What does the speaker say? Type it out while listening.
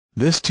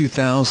This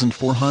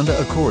 2004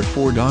 Honda Accord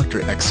 4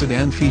 Dr. X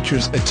sedan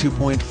features a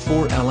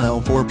 2.4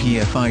 LL4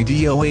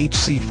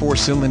 PFIDOHC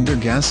 4-cylinder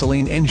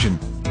gasoline engine.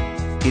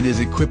 It is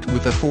equipped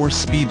with a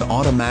 4-speed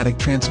automatic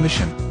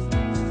transmission.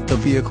 The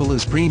vehicle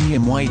is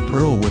premium white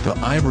pearl with an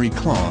ivory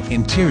cloth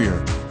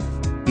interior.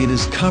 It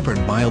is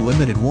covered by a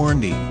limited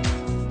warranty.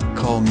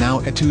 Call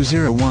now at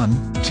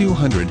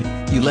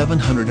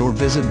 201-200-1100 or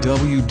visit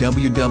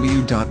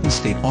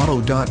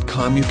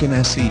www.instateauto.com. You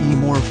can see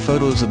more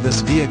photos of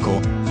this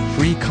vehicle,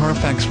 free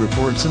Carfax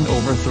reports and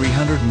over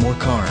 300 more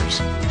cars,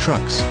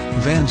 trucks,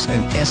 vans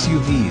and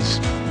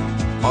SUVs.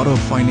 Auto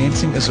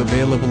financing is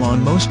available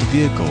on most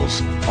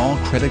vehicles, all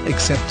credit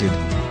accepted.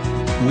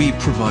 We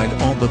provide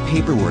all the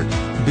paperwork,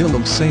 bill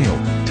of sale,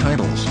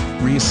 titles,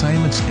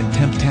 reassignments and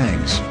temp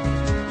tags.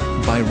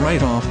 Buy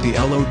right off the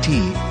LOT,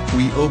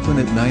 we open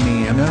at 9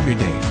 a.m. every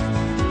day.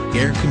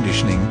 Air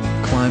conditioning,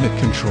 climate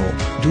control,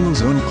 dual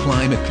zone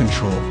climate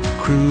control,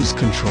 cruise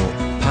control,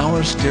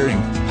 power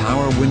steering,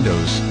 power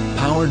windows,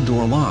 power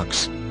door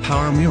locks,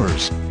 power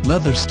mirrors,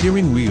 leather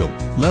steering wheel,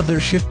 leather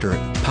shifter,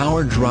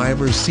 power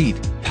driver's seat,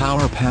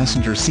 power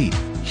passenger seat,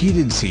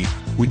 heated seat,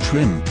 wood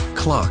trim,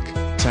 clock,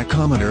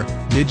 tachometer,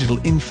 digital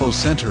info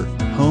center,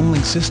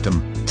 homelink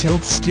system,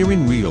 tilt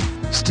steering wheel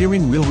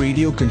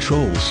radio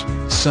controls,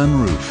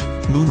 sunroof,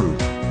 moonroof,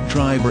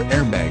 driver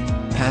airbag,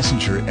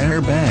 passenger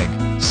airbag,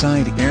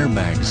 side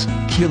airbags,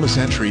 keyless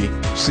entry,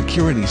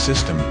 security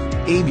system,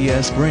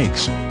 ABS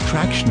brakes,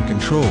 traction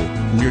control,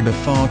 rear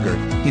defogger,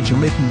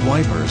 intermittent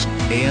wipers,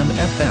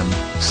 AM/FM,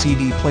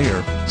 CD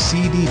player,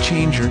 CD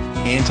changer,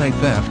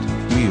 anti-theft,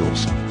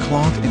 wheels,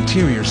 cloth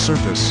interior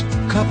surface,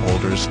 cup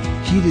holders,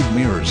 heated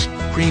mirrors,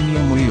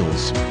 premium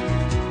wheels.